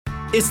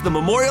It's the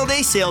Memorial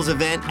Day sales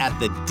event at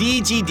the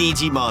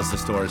DGDG Mazda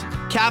stores.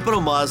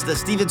 Capital Mazda,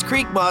 Stevens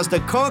Creek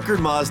Mazda, Concord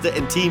Mazda,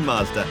 and Team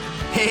Mazda.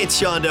 Hey, it's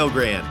Sean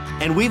Delgrand.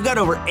 And we've got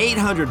over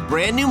 800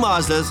 brand new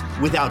Mazdas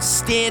with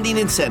outstanding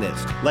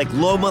incentives, like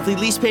low monthly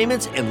lease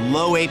payments and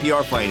low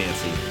APR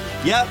financing.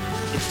 Yep,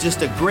 it's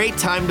just a great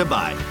time to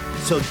buy.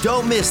 So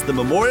don't miss the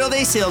Memorial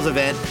Day sales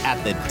event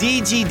at the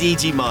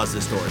DGDG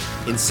Mazda stores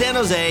in San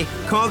Jose,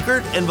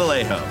 Concord, and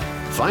Vallejo.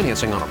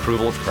 Financing on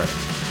approval of credit.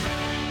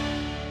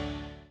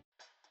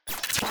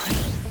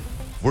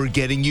 We're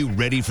getting you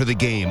ready for the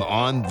game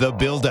on The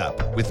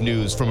Build-Up with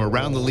news from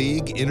around the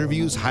league,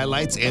 interviews,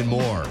 highlights, and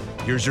more.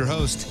 Here's your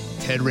host,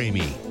 Ted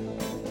Ramey.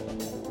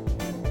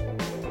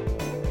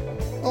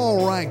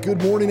 All right,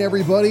 good morning,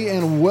 everybody,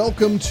 and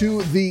welcome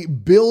to The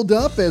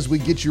Build-Up as we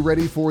get you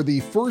ready for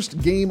the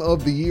first game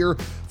of the year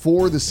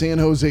for the San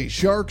Jose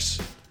Sharks.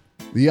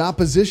 The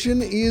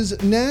opposition is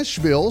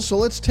Nashville, so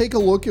let's take a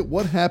look at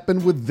what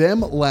happened with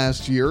them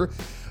last year.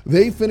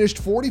 They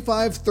finished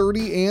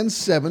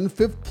 45-30-7,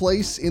 fifth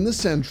place in the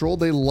Central.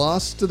 They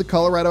lost to the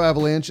Colorado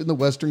Avalanche in the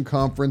Western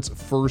Conference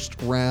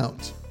first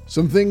round.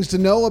 Some things to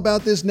know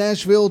about this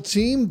Nashville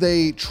team.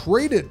 They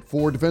traded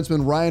for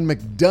defenseman Ryan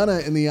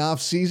McDonagh in the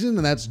offseason,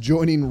 and that's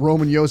joining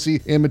Roman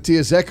Josi and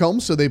Mattias Ekholm,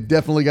 so they've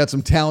definitely got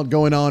some talent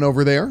going on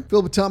over there.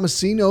 Philip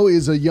Tomasino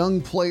is a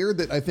young player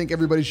that I think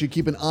everybody should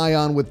keep an eye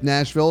on with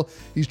Nashville.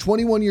 He's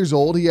 21 years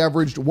old. He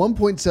averaged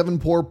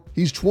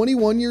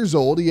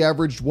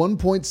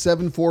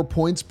 1.74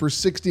 points per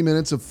 60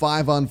 minutes of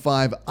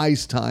 5-on-5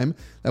 ice time.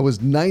 That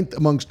was ninth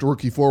amongst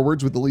rookie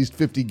forwards with at least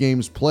 50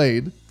 games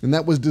played. And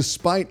that was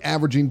despite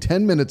averaging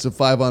 10 minutes of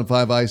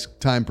 5-on-5 ice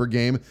time per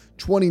game,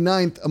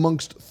 29th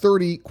amongst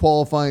 30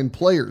 qualifying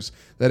players.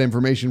 That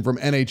information from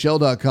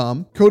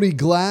NHL.com. Cody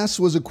Glass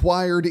was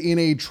acquired in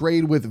a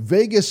trade with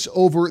Vegas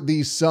over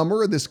the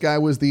summer. This guy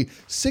was the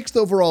 6th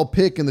overall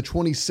pick in the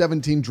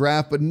 2017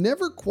 draft, but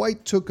never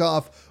quite took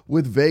off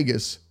with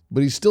Vegas.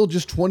 But he's still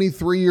just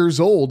 23 years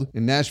old,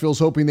 and Nashville's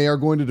hoping they are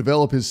going to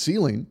develop his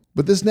ceiling.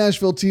 But this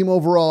Nashville team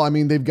overall, I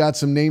mean, they've got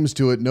some names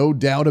to it, no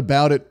doubt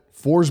about it.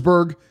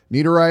 Forsberg,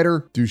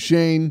 Niederreiter,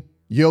 Duchesne,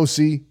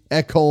 Josi,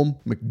 Ekholm,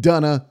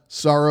 McDonagh,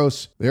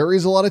 Saros. There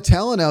is a lot of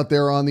talent out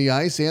there on the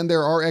ice, and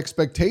there are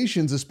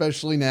expectations,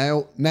 especially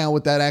now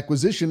with that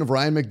acquisition of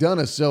Ryan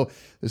McDonagh. So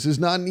this is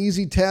not an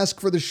easy task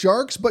for the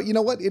Sharks, but you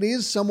know what? It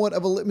is somewhat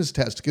of a litmus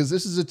test, because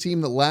this is a team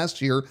that last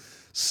year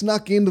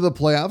snuck into the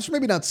playoffs.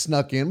 Maybe not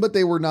snuck in, but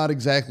they were not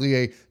exactly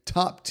a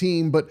top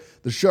team. But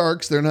the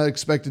Sharks, they're not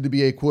expected to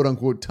be a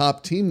quote-unquote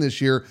top team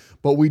this year,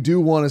 but we do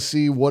want to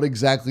see what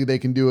exactly they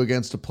can do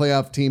against a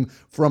playoff team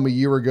from a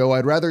year ago.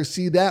 I'd rather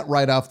see that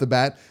right off the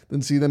bat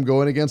than see them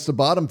going against a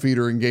bottom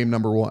feeder in game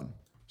number one.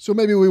 So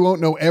maybe we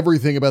won't know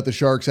everything about the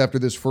Sharks after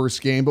this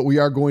first game, but we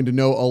are going to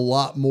know a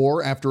lot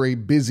more after a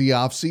busy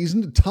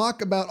offseason. To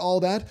talk about all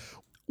that,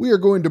 we are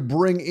going to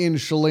bring in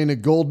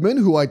Shalana Goldman,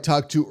 who I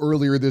talked to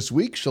earlier this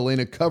week.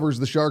 Shalana covers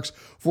the Sharks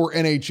for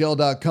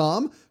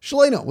NHL.com.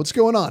 Shalana, what's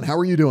going on? How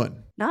are you doing?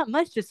 Not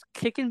much, just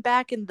kicking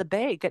back in the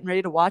Bay, getting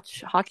ready to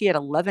watch hockey at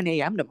 11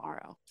 a.m.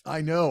 tomorrow. I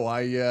know.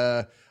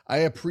 I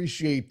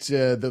appreciate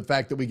the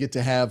fact that we get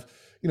to have,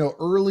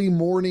 early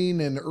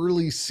morning and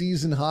early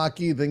season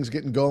hockey, things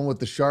getting going with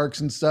the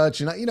Sharks and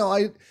such. And,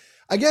 I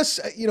guess,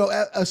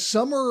 a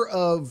summer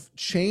of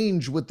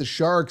change with the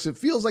Sharks, it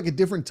feels like a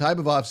different type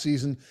of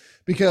offseason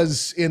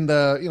because in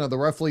the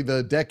roughly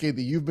the decade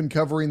that you've been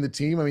covering the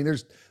team, I mean,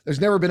 there's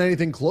never been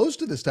anything close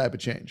to this type of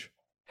change.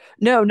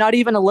 No, not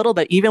even a little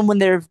bit. Even when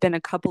there have been a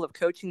couple of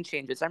coaching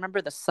changes. I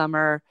remember the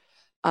summer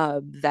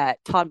that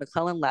Todd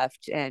McClellan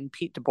left and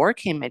Pete DeBoer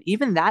came in.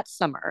 Even that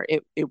summer,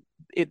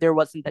 there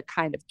wasn't the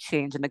kind of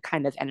change and the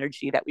kind of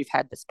energy that we've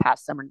had this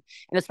past summer. And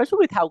especially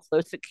with how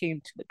close it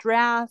came to the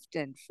draft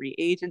and free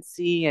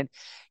agency. And,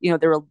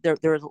 there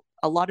was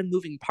a lot of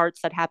moving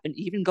parts that happened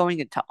even going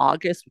into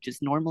August, which is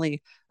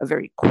normally a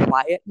very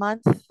quiet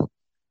month,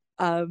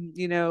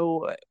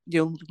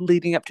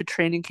 leading up to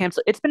training camp.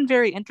 So it's been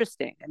very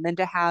interesting. And then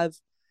to have,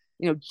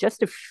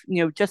 just a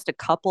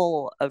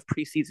couple of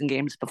preseason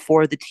games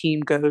before the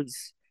team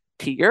goes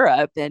to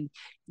Europe. And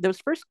those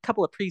first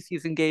couple of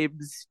preseason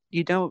games,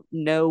 you don't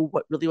know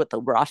what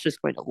the roster is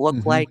going to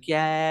look like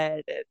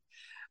yet.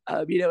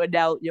 And, and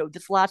now,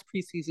 this last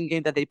preseason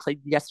game that they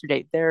played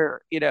yesterday,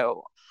 they're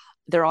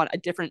on a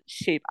different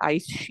shape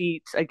ice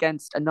sheet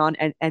against a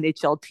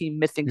non-NHL team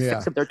missing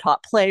 6 of their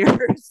top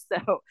players.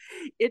 So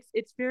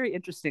it's very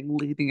interesting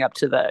leading up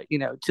to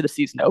the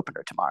season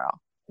opener tomorrow.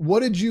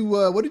 What did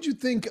you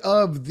think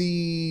of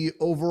the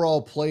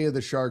overall play of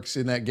the Sharks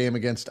in that game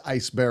against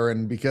Ice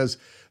Baron? Because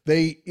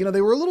they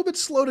were a little bit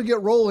slow to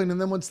get rolling,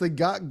 and then once they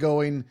got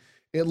going,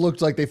 it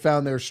looked like they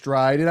found their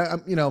stride.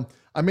 And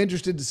I'm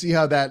interested to see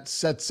how that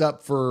sets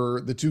up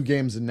for the 2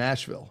 games in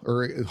Nashville,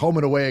 or home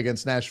and away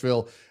against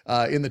Nashville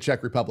in the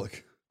Czech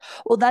Republic.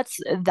 Well, that's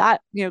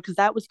that, because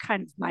that was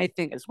kind of my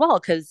thing as well.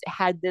 Because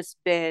had this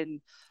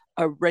been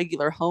a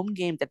regular home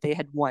game that they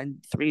had won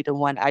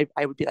 3-1,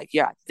 I would be like,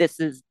 yeah, this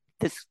is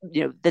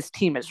this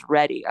team is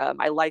ready.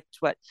 I liked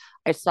what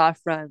I saw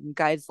from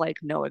guys like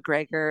Noah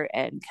Gregor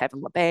and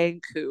Kevin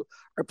LeBanc, who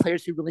are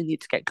players who really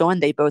need to get going.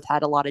 They both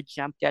had a lot of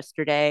jump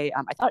yesterday.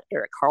 I thought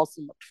Erik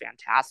Karlsson looked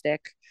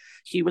fantastic.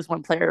 He was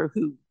one player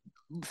who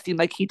seemed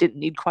like he didn't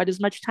need quite as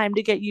much time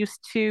to get used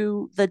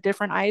to the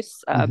different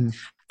ice.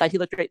 Thought he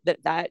looked great.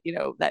 That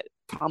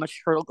Thomas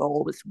Hertl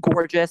goal was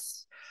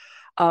gorgeous.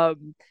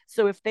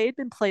 So if they had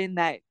been playing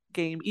that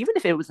game, even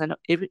if it was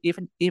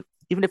even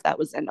if that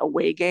was an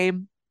away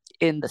game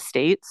in the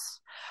States,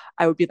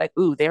 I would be like,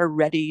 ooh, they're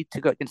ready to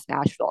go against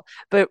Nashville.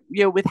 But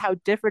with how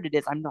different it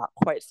is, I'm not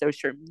quite so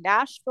sure.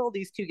 Nashville,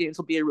 these two games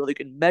will be a really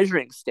good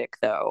measuring stick,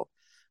 though.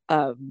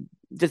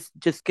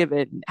 Just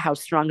given how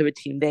strong of a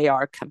team they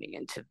are coming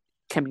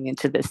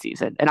into this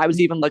season. And I was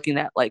even looking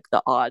at like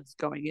the odds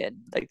going in,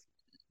 like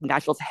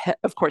Nashville's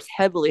of course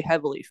heavily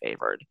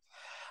favored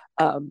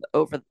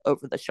over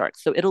the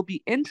Sharks. So it'll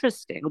be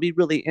interesting. It'll be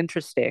really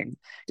interesting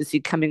to see,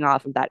 coming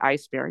off of that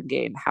Ice Baron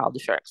game, how the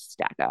Sharks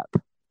stack up.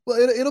 Well,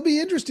 it'll be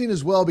interesting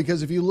as well,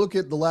 because if you look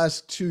at the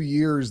last 2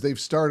 years, they've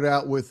started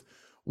out with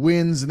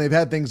wins and they've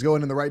had things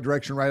going in the right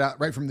direction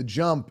right from the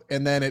jump,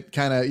 and then it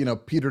kind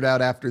of petered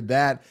out after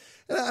that.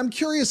 And I'm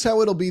curious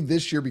how it'll be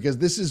this year, because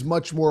this is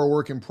much more a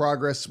work in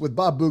progress. With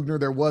Bob Boughner,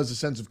 there was a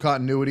sense of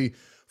continuity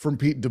from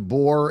Pete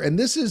DeBoer, and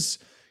this is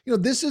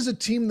a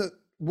team that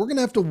we're going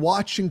to have to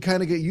watch and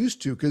kind of get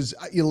used to, because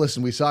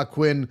listen, we saw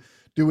Quinn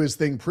do his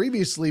thing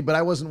previously, but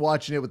I wasn't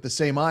watching it with the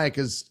same eye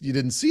because you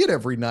didn't see it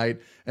every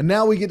night. And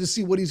now we get to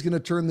see what he's going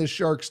to turn this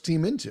Sharks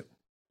team into.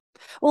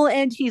 Well,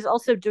 and he's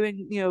also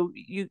doing,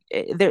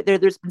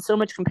 there's been so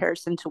much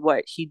comparison to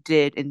what he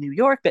did in New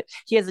York, but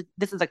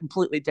this is a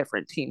completely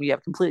different team. You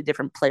have completely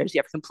different players. You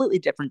have a completely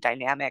different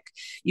dynamic.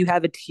 You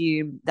have a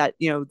team that,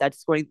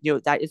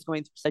 that is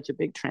going through such a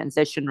big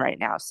transition right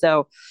now.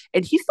 So,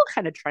 and he's still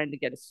kind of trying to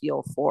get a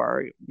feel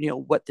for,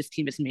 what this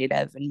team is made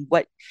of, and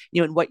what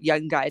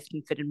young guys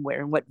can fit in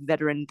where, and what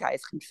veteran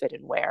guys can fit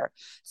in where.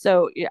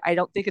 So I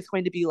don't think it's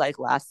going to be like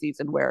last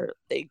season where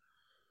they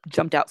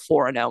jumped out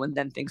 4-0 and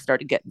then things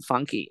started getting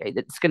funky.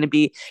 It's going to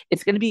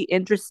be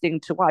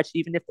interesting to watch,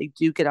 even if they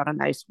do get on a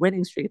nice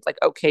winning streak. It's like,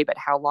 okay, but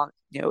how long?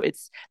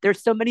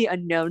 There's so many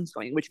unknowns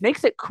going, which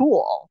makes it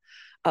cool.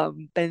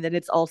 And then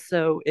it's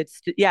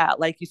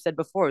like you said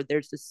before,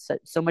 there's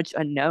so much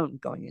unknown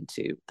going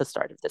into the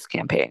start of this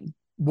campaign.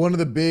 Two of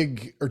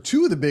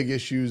the big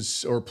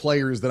issues or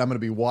players that I'm going to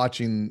be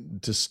watching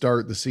to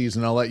start the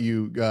season, I'll let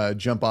you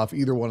jump off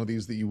either one of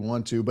these that you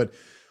want to, but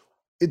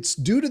it's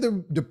due to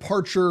the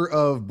departure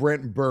of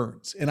Brent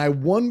Burns. And I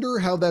wonder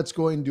how that's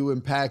going to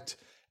impact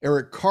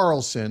Erik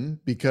Karlsson,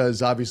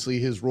 because obviously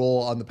his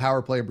role on the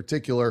power play in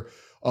particular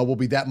will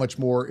be that much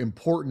more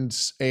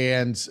important.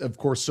 And of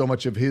course, so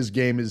much of his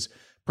game is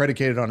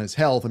predicated on his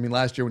health. I mean,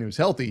 last year when he was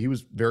healthy, he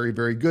was very,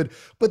 very good.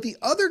 But the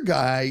other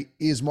guy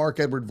is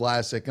Marc-Edouard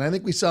Vlasic. And I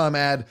think we saw him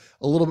add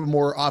a little bit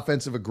more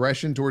offensive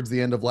aggression towards the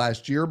end of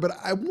last year. But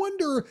I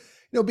wonder,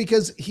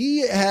 because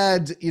he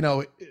had,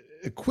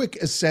 a quick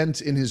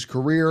ascent in his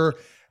career,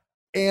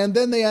 and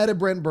then they added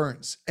Brent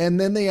Burns, and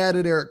then they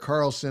added Erik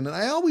Karlsson. And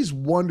I always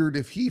wondered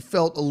if he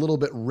felt a little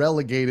bit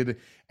relegated,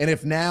 and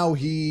if now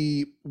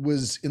he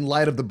was, in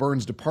light of the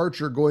Burns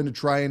departure, going to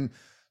try and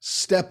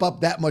step up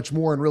that much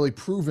more and really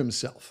prove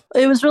himself.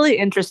 It was really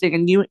interesting.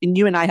 And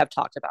you and I have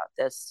talked about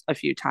this a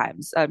few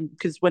times.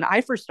 Because when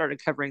I first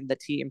started covering the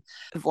team,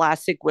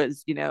 Vlasic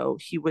was,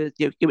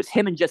 it was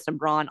him and Justin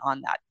Braun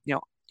on that,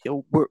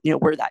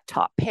 we're that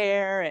top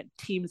pair, and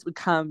teams would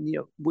come,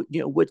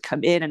 would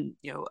come in, and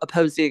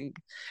opposing,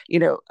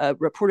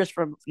 reporters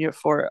from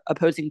for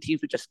opposing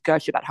teams would just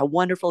gush about how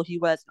wonderful he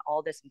was and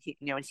all this,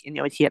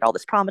 and he had all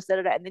this promise,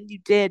 and then you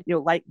did,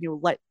 like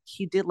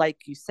he did, like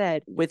you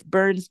said, with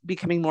Burns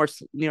becoming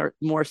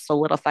more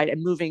solidified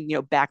and moving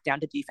back down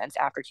to defense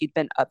after he'd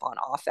been up on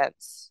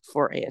offense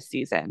for a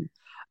season,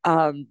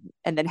 and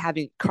then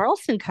having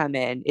Karlsson come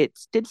in, it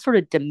did sort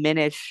of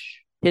diminish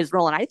his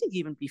role. And I think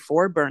even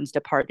before Burns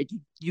departed,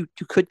 you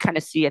could kind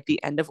of see at the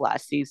end of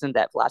last season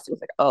that Vlasic was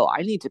like, oh,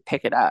 I need to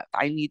pick it up.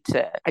 I need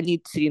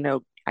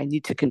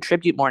to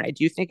contribute more. And I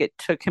do think it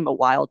took him a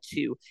while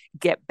to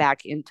get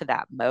back into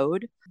that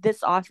mode. This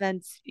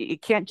offense,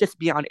 it can't just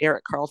be on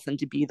Erik Karlsson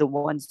to be the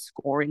one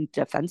scoring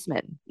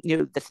defenseman,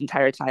 this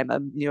entire time.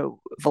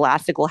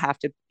 Vlasic will have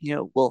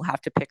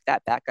to pick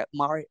that back up.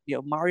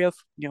 Mario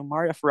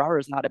Ferraro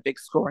is not a big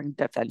scoring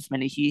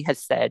defenseman. He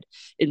has said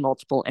in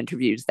multiple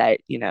interviews that,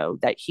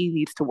 that he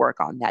needs to work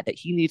on that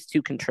he needs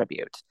to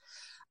contribute.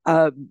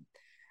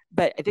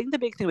 But I think the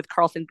big thing with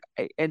Karlsson,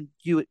 and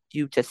you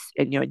just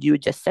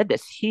said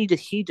this, he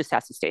just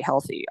has to stay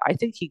healthy. I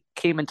think he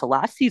came into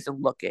last season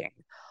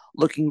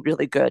looking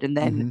really good, and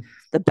then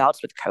the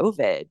bouts with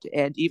COVID,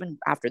 and even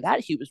after that,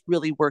 he was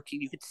really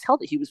working. You could tell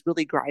that he was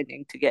really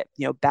grinding to get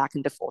back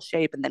into full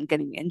shape, and then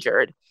getting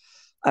injured.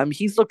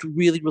 He's looked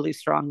really, really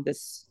strong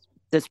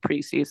this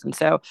preseason.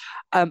 So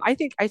I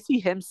think I see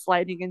him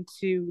sliding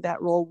into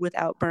that role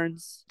without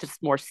Burns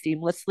just more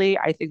seamlessly.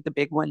 I think the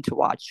big one to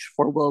watch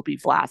for will be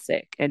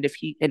Vlasic, and if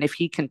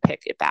he can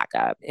pick it back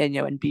up and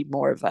and be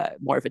more of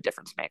a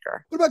difference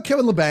maker. What about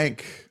Kevin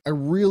Labanc? I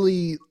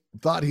really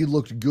thought he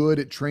looked good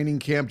at training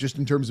camp, just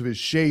in terms of his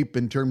shape,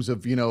 in terms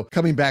of,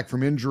 coming back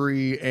from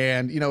injury.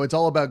 And, it's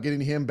all about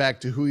getting him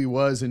back to who he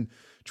was in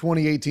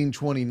 2018,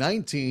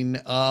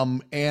 2019.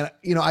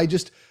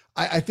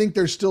 I think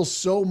there's still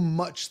so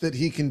much that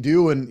he can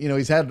do. And,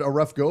 he's had a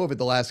rough go of it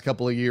the last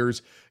couple of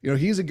years.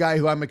 He's a guy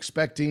who I'm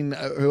expecting,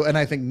 and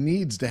I think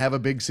needs to have a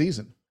big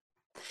season.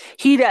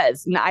 He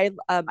does, and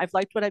I've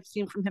liked what I've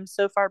seen from him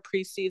so far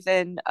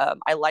preseason.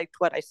 I liked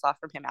what I saw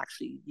from him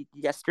actually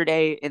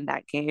yesterday in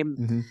that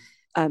game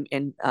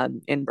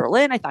in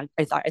Berlin. I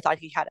thought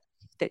he had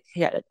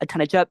a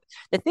ton of jump.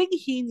 The thing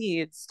he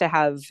needs to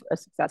have a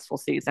successful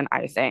season,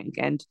 I think,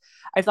 and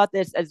I thought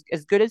this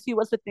as good as he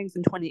was with things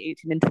in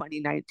 2018 and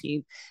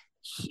 2019.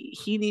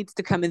 He needs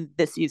to come in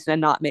this season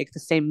and not make the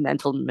same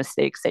mental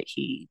mistakes that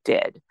he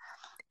did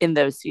in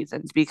those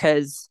seasons,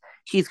 because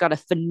he's got a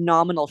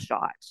phenomenal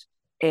shot.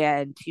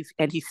 And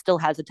he still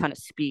has a ton of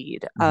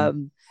speed.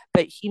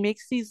 But he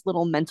makes these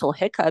little mental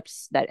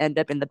hiccups that end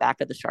up in the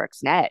back of the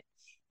Sharks net.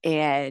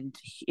 And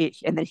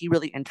then he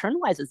really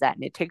internalizes that,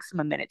 and it takes him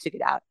a minute to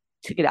get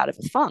out of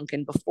his funk.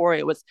 And before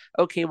it was,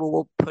 okay, well,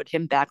 we'll put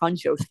him back on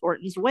Joe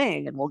Thornton's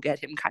wing and we'll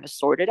get him kind of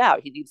sorted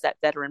out. He needs that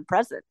veteran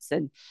presence.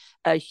 And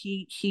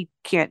he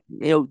can't,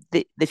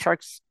 the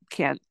Sharks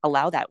can't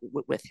allow that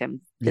with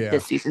him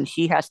this season.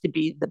 He has to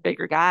be the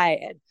bigger guy.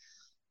 And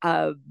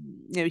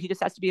he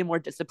just has to be a more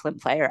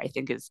disciplined player, I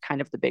think, is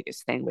kind of the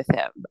biggest thing with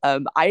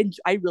him. I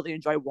really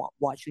enjoy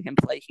watching him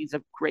play. He's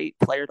a great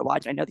player to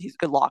watch. I know that he's a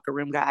good locker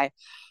room guy.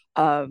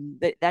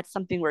 That's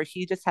something where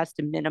he just has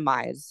to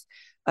minimize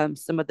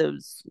some of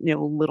those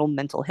little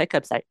mental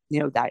hiccups that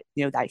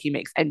he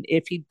makes. And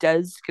if he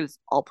does, because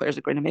all players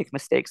are going to make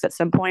mistakes at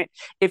some point,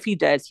 if he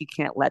does, he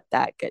can't let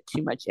that get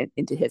too much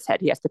into his head.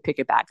 He has to pick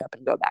it back up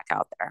and go back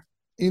out there.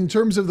 In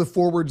terms of the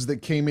forwards that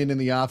came in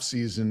the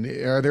offseason,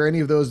 are there any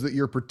of those that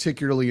you're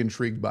particularly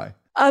intrigued by?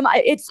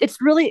 It's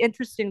really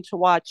interesting to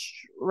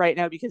watch right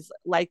now because,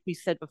 like we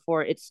said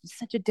before, this is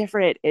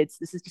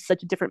just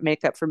such a different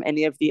makeup from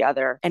any of the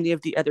other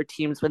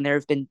teams when there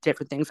have been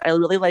different things. I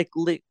really like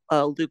Luke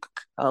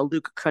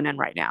Kunin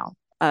right now.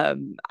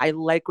 I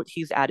like what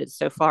he's added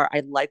so far.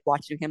 I like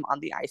watching him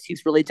on the ice.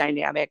 He's really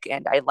dynamic,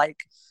 and I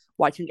like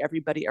watching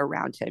everybody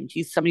around him.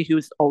 He's somebody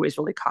who's always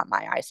really caught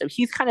my eye. So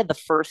he's kind of the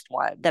first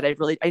one that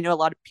I know a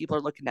lot of people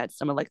are looking at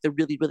some of like the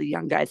really, really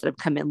young guys that have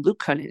come in. Luke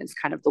Kunin is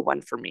kind of the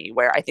one for me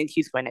where I think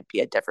he's going to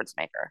be a difference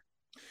maker.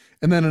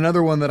 And then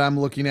another one that I'm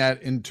looking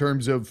at in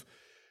terms of,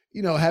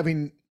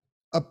 having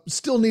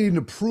still needing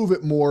to prove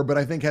it more, but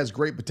I think has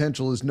great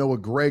potential is Noah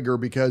Gregor,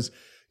 because,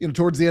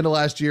 towards the end of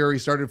last year, he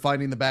started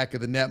finding the back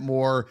of the net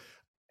more.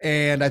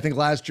 And I think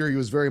last year he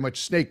was very much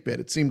snake bit.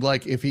 It seemed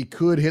like if he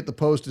could hit the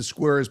post as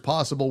square as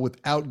possible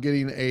without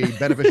getting a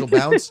beneficial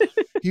bounce,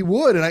 he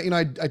would. And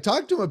I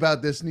talked to him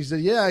about this, and he said,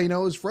 yeah, it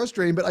was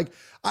frustrating. But like,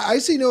 I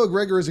see Noah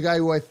Gregor as a guy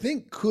who I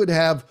think could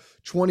have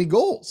 20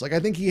 goals. Like, I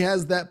think he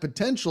has that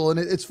potential. And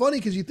it's funny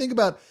because you think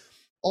about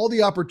all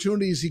the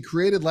opportunities he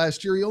created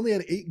last year. He only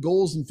had 8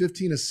 goals and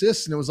 15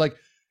 assists. And it was like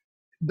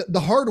the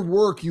hard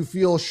work you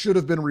feel should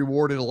have been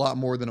rewarded a lot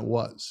more than it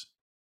was.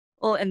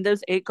 Well, and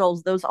those 8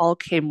 goals, those all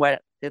came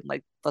in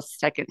like the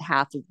second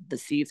half of the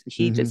season.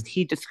 He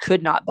just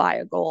could not buy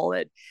a goal,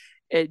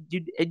 and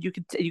you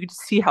could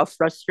see how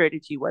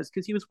frustrated he was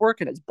because he was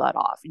working his butt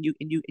off, and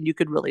you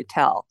could really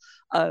tell.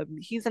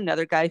 He's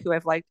another guy who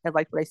I've liked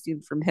what I've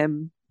seen from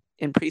him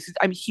in preseason.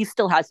 I mean, he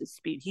still has his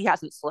speed. He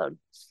hasn't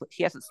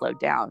slowed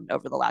down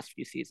over the last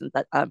few seasons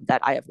that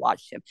I have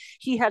watched him.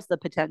 He has the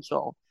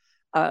potential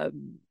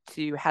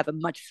to have a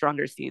much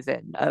stronger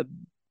season. As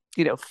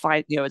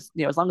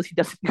long as he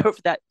doesn't go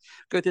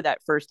through that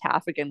first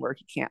half again where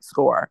he can't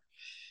score.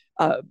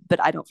 But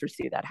I don't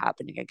foresee that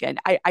happening again.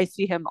 I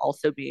see him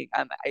also being,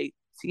 I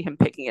see him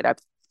picking it up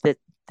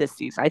this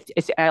season.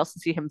 I also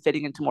see him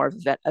fitting into more of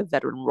a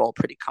veteran role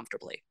pretty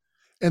comfortably.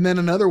 And then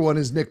another one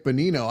is Nick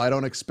Bonino. I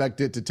don't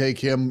expect it to take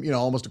him,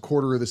 almost a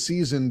quarter of the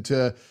season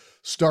to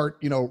start,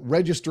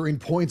 registering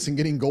points and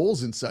getting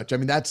goals and such. I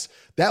mean,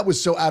 that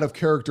was so out of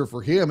character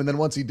for him. And then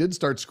once he did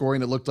start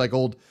scoring, it looked like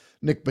old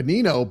Nick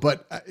Bonino.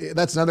 But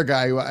that's another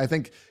guy who I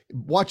think,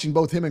 watching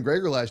both him and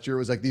Gregor last year, it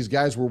was like these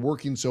guys were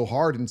working so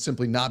hard and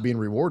simply not being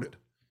rewarded.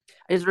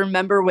 I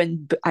remember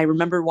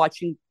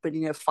watching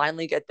Bonino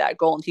finally get that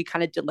goal, and he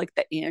kind of did like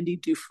the Andy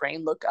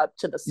Dufresne look up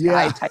to the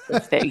sky type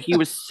of thing. He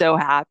was so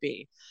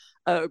happy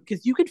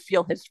because you could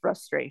feel his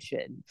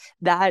frustration.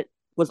 That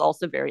was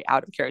also very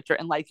out of character.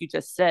 And like you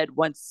just said,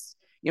 once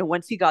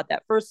he got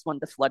that first one,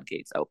 the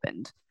floodgates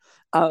opened.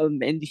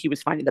 And he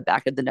was finding the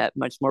back of the net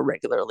much more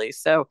regularly.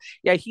 So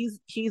yeah,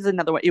 he's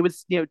another one. It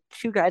was, 2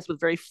 guys with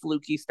very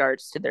fluky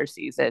starts to their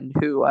season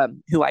who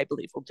I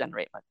believe will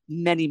generate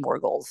many more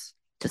goals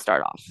to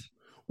start off.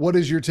 What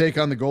is your take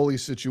on the goalie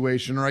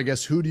situation? Or I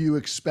guess, who do you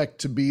expect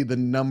to be the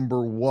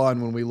number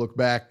one when we look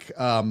back,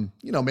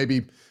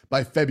 maybe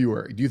by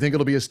February? Do you think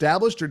it'll be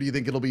established, or do you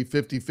think it'll be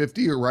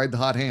 50-50 or ride the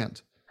hot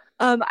hand?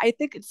 I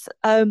think it's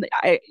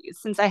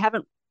since I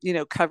haven't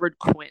covered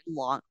Quint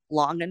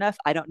long enough,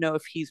 I don't know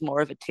if he's more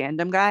of a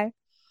tandem guy.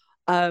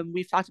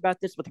 We've talked about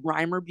this with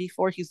Reimer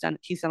before. He's done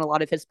a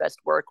lot of his best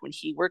work when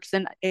he works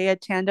in a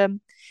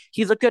tandem.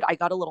 He's looked good. I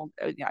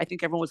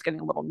think everyone was getting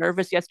a little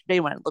nervous yesterday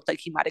when it looked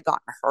like he might have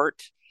gotten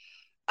hurt.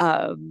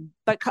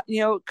 But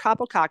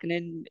Kaapo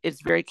Kähkönen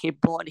is very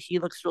capable and he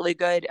looks really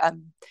good.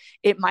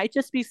 It might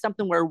just be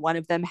something where one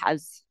of them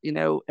has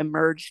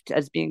emerged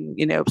as being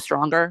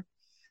stronger,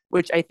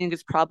 which I think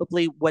is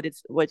probably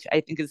which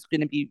I think is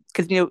going to be,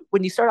 because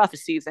when you start off a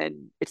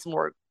season, it's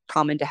more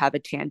common to have a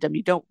tandem.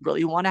 You don't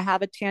really want to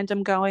have a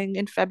tandem going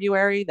in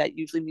February. That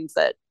usually means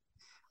that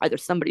either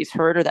somebody's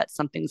hurt or that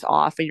something's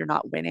off and you're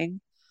not winning.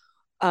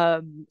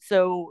 I'm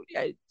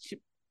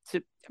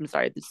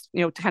sorry,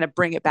 to kind of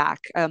bring it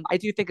back, I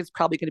do think it's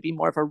probably going to be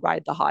more of a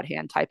ride the hot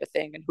hand type of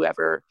thing, and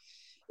whoever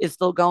is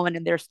still going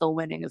and they're still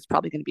winning is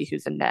probably going to be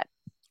who's in net.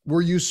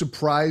 Were you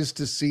surprised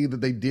to see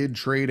that they did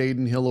trade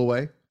Adin Hill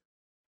away?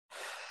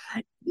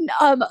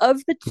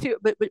 Of the two,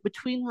 but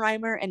between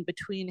Reimer and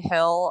between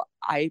Hill,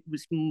 I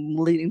was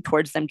leaning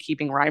towards them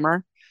keeping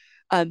Reimer.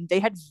 They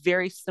had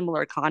very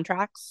similar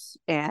contracts,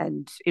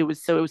 and it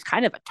was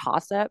kind of a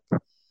toss up.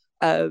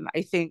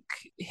 I think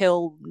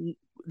Hill,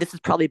 this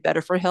is probably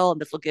better for Hill, and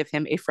this will give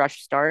him a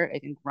fresh start. I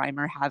think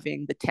Reimer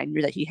having the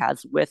tenure that he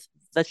has with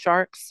the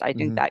Sharks, I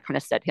think that kind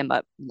of set him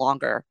up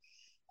longer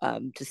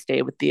to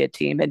stay with the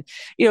team. And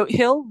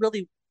Hill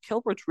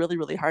worked really,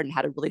 really hard and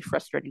had a really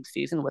frustrating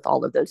season with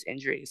all of those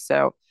injuries.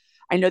 So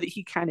I know that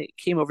he kind of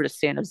came over to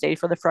San Jose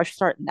for the fresh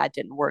start, and that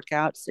didn't work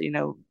out. So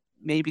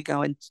maybe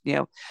going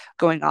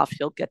off,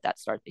 he'll get that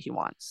start that he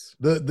wants.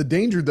 The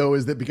danger, though,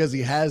 is that because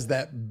he has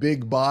that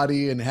big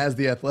body and has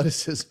the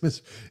athleticism,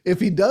 if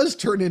he does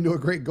turn into a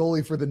great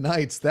goalie for the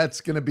Knights, that's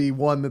going to be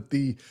one that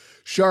the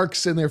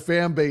Sharks and their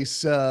fan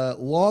base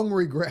long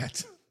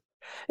regret.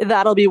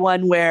 That'll be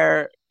one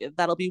of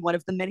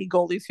the many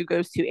goalies who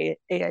goes to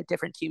a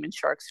different team, and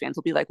Sharks fans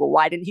will be like, well,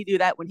 why didn't he do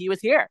that when he was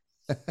here?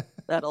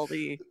 That'll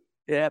be,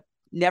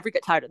 never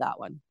get tired of that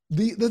one.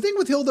 The thing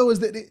with Hill, though, is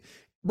that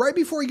right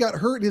before he got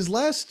hurt, his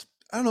last,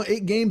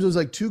 8 games, it was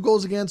like 2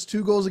 goals against,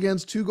 2 goals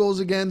against, 2 goals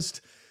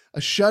against, a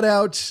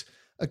shutout,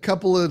 a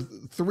couple of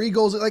 3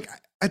 goals. Like,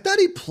 I thought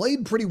he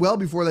played pretty well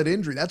before that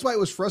injury. That's why it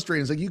was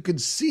frustrating. It's like you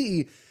could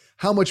see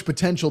how much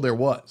potential there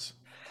was.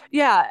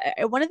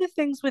 Yeah, one of the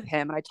things with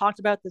him, and I talked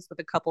about this with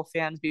a couple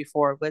fans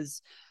before,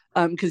 was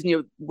because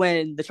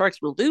when the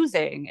Sharks were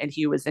losing and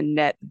he was in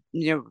net,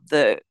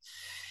 the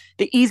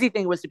easy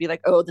thing was to be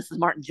like, oh, this is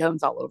Martin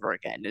Jones all over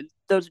again. And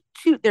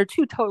they're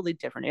two totally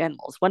different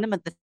animals. One of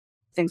the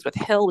things with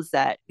Hill was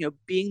that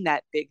being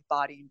that big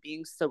body and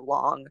being so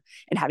long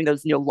and having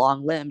those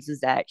long limbs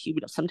is that he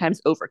would sometimes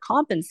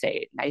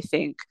overcompensate, and I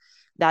think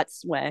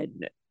that's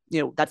when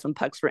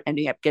pucks were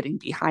ending up getting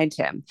behind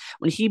him.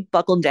 When he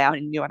buckled down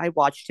and I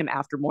watched him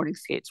after morning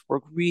skates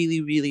work really,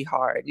 really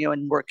hard,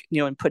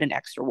 and put in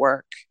extra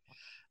work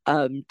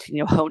to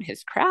hone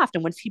his craft.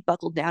 And once he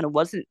buckled down and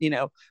wasn't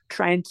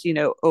trying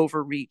to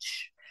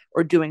overreach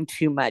or doing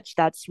too much,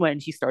 that's when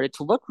he started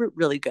to look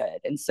really good.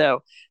 And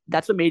so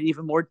that's what made it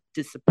even more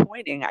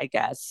disappointing, I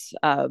guess.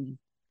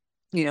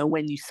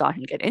 When you saw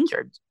him get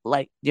injured,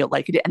 like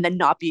it did, and then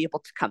not be able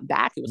to come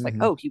back, it was like,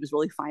 oh, he was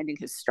really finding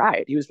his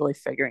stride. He was really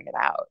figuring it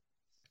out.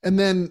 And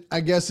then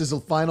I guess as a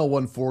final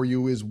one for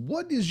you is,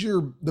 what is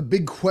the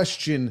big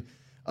question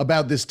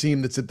about this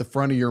team that's at the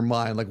front of your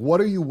mind? Like, what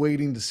are you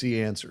waiting to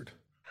see answered?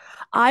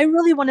 I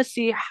really want to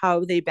see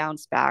how they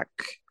bounce back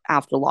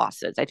after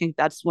losses. I think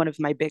that's one of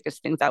my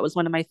biggest things. That was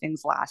one of my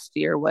things last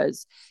year,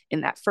 was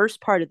in that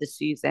first part of the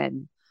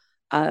season,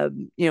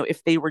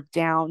 if they were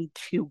down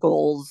 2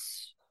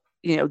 goals,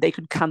 they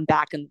could come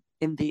back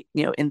in the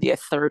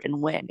third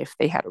and win. If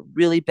they had a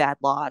really bad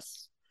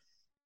loss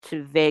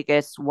to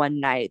Vegas one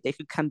night, they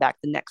could come back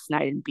the next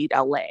night and beat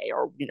LA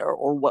or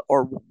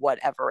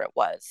whatever it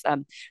was.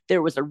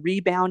 There was a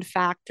rebound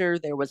factor.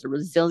 There was a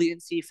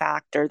resiliency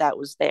factor that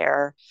was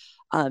there.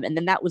 And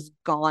then that was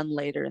gone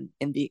later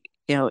in the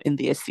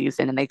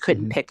season, and they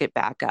couldn't pick it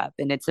back up.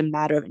 And it's a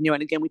matter of,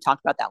 and again, we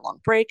talked about that long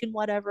break and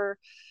whatever,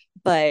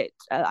 but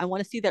I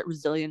want to see that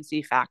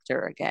resiliency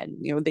factor again.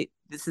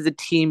 This is a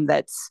team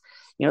that's,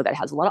 that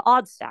has a lot of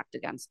odds stacked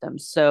against them.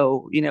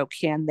 So,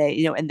 can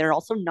they, and they're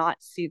also not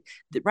seen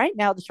right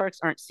now, the Sharks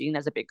aren't seen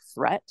as a big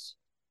threat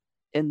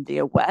in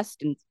the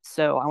West. And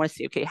so I want to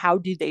see, okay, how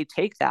do they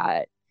take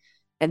that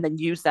and then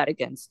use that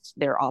against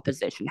their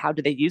opposition? How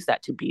do they use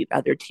that to beat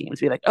other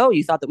teams? Be like, oh,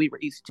 you thought that we were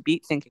easy to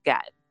beat? Think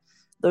again.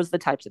 Those are the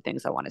types of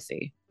things I want to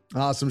see.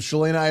 Awesome,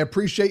 Shalina. I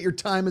appreciate your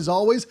time as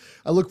always.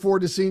 I look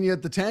forward to seeing you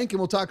at the tank, and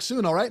we'll talk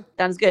soon, all right?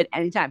 Sounds good.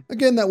 Anytime.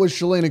 Again, that was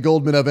Shalina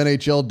Goldman of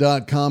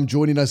NHL.com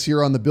joining us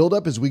here on The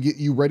Build-Up as we get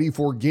you ready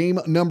for game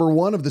number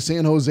 1 of the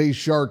San Jose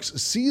Sharks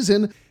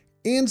season.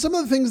 And some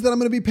of the things that I'm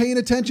going to be paying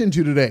attention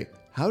to today.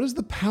 How does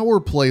the power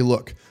play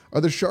look?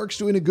 Are the Sharks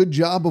doing a good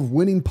job of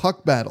winning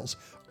puck battles?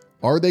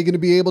 Are they going to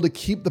be able to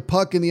keep the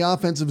puck in the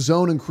offensive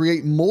zone and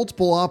create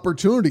multiple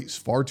opportunities?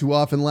 Far too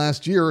often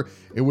last year,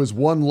 it was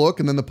one look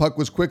and then the puck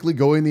was quickly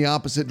going the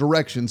opposite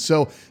direction.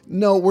 So,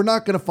 no, we're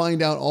not going to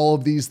find out all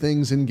of these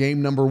things in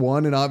game number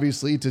 1. And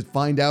obviously, to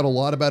find out a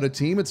lot about a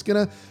team, it's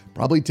going to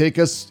probably take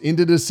us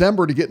into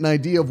December to get an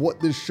idea of what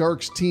this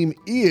Sharks team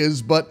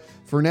is. But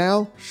for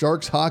now,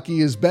 Sharks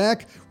hockey is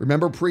back.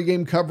 Remember,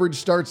 pregame coverage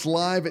starts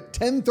live at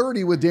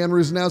 10:30 with Dan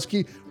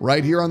Rusanowski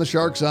right here on the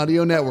Sharks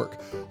Audio Network.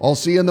 I'll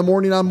see you in the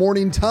morning on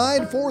Morning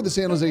Tide. For the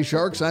San Jose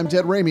Sharks, I'm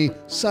Ted Ramey,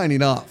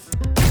 signing off.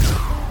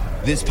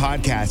 This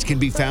podcast can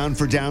be found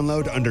for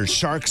download under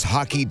Sharks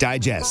Hockey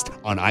Digest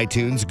on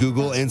iTunes,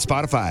 Google, and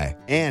Spotify,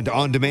 and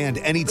on demand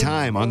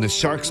anytime on the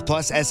Sharks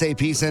Plus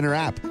SAP Center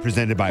app,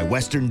 presented by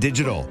Western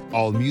Digital.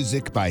 All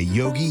music by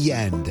Yogi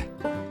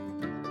Yend.